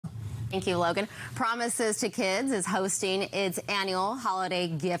Thank you, Logan. Promises to Kids is hosting its annual holiday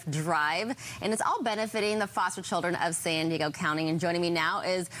gift drive, and it's all benefiting the foster children of San Diego County. And joining me now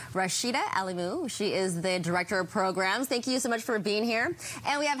is Rashida Alimu. She is the Director of Programs. Thank you so much for being here.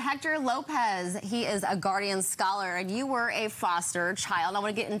 And we have Hector Lopez. He is a Guardian Scholar, and you were a foster child. I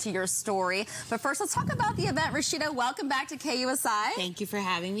want to get into your story. But first, let's talk about the event. Rashida, welcome back to KUSI. Thank you for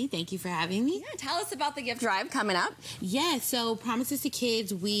having me. Thank you for having me. Yeah, tell us about the gift drive coming up. Yeah, so Promises to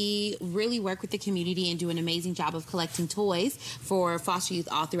Kids, we really work with the community and do an amazing job of collecting toys for foster youth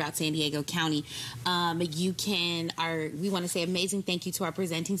all throughout San Diego County. We want to say amazing thank you to our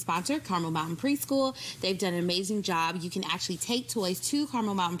presenting sponsor, Carmel Mountain Preschool. They've done an amazing job. You can actually take toys to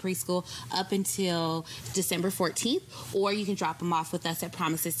Carmel Mountain Preschool up until December 14th, or you can drop them off with us at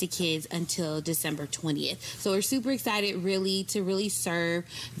Promises to Kids until December 20th. So we're super excited to serve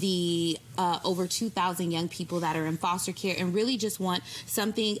the over 2,000 young people that are in foster care and really just want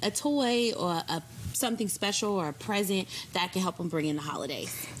something, a toy or something special or a present that can help them bring in the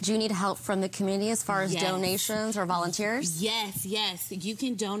holidays. Do you need help from the community as far as donations or volunteers? Yes. You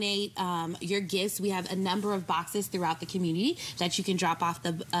can donate your gifts. We have a number of boxes throughout the community that you can drop off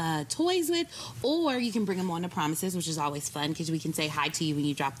the toys with, or you can bring them on to Promises, which is always fun because we can say hi to you when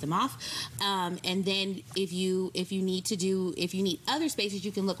you drop them off. And then if you need other spaces,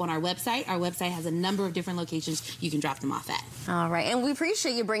 you can look on our website. Our website has a number of different locations you can drop them off at. All right, and we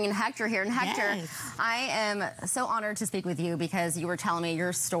appreciate you bringing Hector here. And Hector, yes. I am so honored to speak with you because you were telling me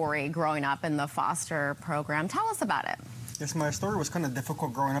your story growing up in the foster program. Tell us about it. Yes, my story was kind of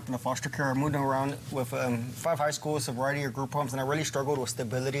difficult growing up in the foster care. I moved around with 5 high schools, a variety of group homes, and I really struggled with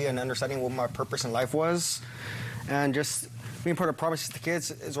stability and understanding what my purpose in life was. And just being part of Promises to Kids,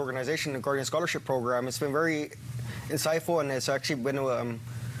 his organization, the Guardian Scholarship Program, it's been very insightful, and it's actually been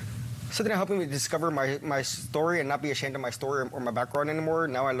something helping me discover my story and not be ashamed of my story or my background anymore.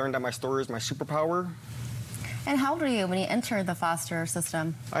 Now I learned that my story is my superpower. And how old were you when you entered the foster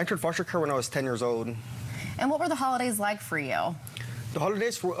system? I entered foster care when I was 10 years old. And what were the holidays like for you? The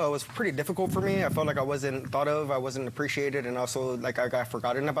holidays was pretty difficult for me. I felt like I wasn't thought of, I wasn't appreciated, and also like I got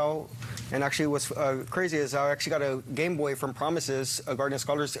forgotten about. And actually what's crazy is I actually got a Game Boy from Promises, a Guardian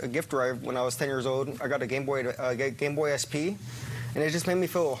Scholars gift drive when I was 10 years old. I got a Game Boy SP. And it just made me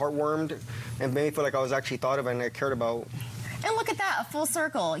feel heartwarmed and made me feel like I was actually thought of and I cared about. And look at that, a full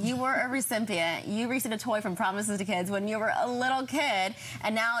circle. You were a recipient. You received a toy from Promises to Kids when you were a little kid,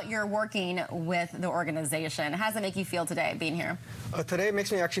 and now you're working with the organization. How does it make you feel today, being here? Today it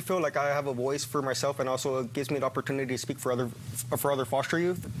makes me actually feel like I have a voice for myself, and also it gives me the opportunity to speak for other foster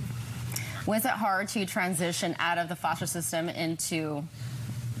youth. Was it hard to transition out of the foster system into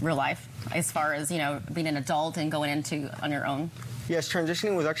real life, as far as, being an adult and going into on your own? Yes,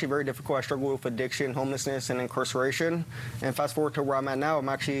 transitioning was actually very difficult. I struggled with addiction, homelessness, and incarceration. And fast forward to where I'm at now, I'm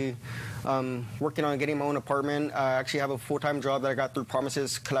actually working on getting my own apartment. I actually have a full-time job that I got through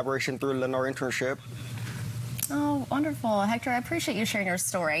Promises collaboration through the Lennar internship. Oh, wonderful. Hector, I appreciate you sharing your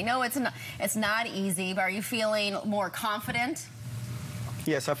story. No, it's not easy, but are you feeling more confident?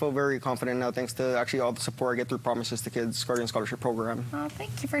 Yes, I feel very confident now thanks to actually all the support I get through Promises to Kids Guardian Scholarship Program. Oh,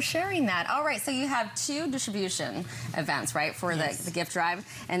 thank you for sharing that. All right, so you have 2 distribution events, right, for the gift drive,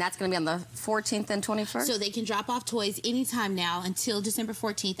 and that's going to be on the 14th and 21st? So they can drop off toys anytime now until December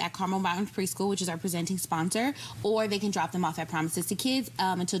 14th at Carmel Mountain Preschool, which is our presenting sponsor, or they can drop them off at Promises to Kids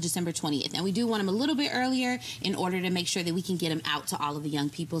until December 20th. And we do want them a little bit earlier in order to make sure that we can get them out to all of the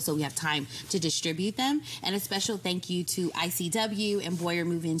young people so we have time to distribute them. And a special thank you to ICW and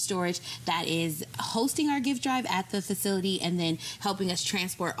Move-In Storage that is hosting our gift drive at the facility and then helping us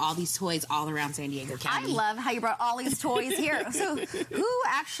transport all these toys all around San Diego County. I love how you brought all these toys here. So who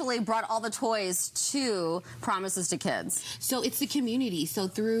actually brought all the toys to Promises to Kids? So it's the community. So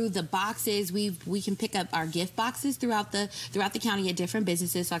through the boxes, we can pick up our gift boxes throughout the county at different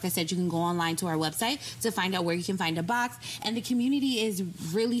businesses. So like I said, you can go online to our website to find out where you can find a box. And the community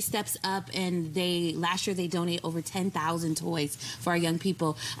really steps up, and last year they donate over 10,000 toys for our young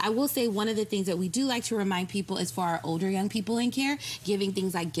people. I will say one of the things that we do like to remind people is for our older young people in care, giving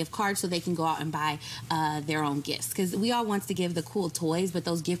things like gift cards so they can go out and buy their own gifts. Because we all want to give the cool toys, but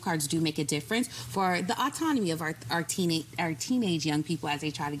those gift cards do make a difference for the autonomy of our teenage young people as they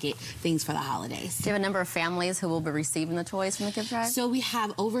try to get things for the holidays. Do you have a number of families who will be receiving the toys from the gift drive? So we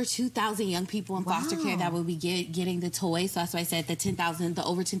have over 2,000 young people in foster care that will be getting the toys. So that's why I said the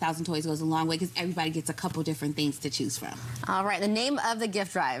over 10,000 toys goes a long way because everybody gets a couple different things to choose from. All right, the name of the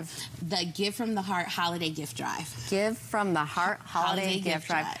gift drive? The Give from the Heart Holiday Gift Drive. Give from the Heart Holiday Gift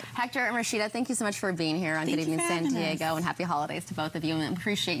Drive. Hector and Rashida, thank you so much for being here on Good Evening San Diego, and happy holidays to both of you, and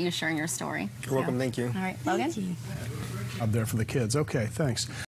appreciate you sharing your story. You're welcome. Thank you. All right, Logan? Out there for the kids. Okay, thanks.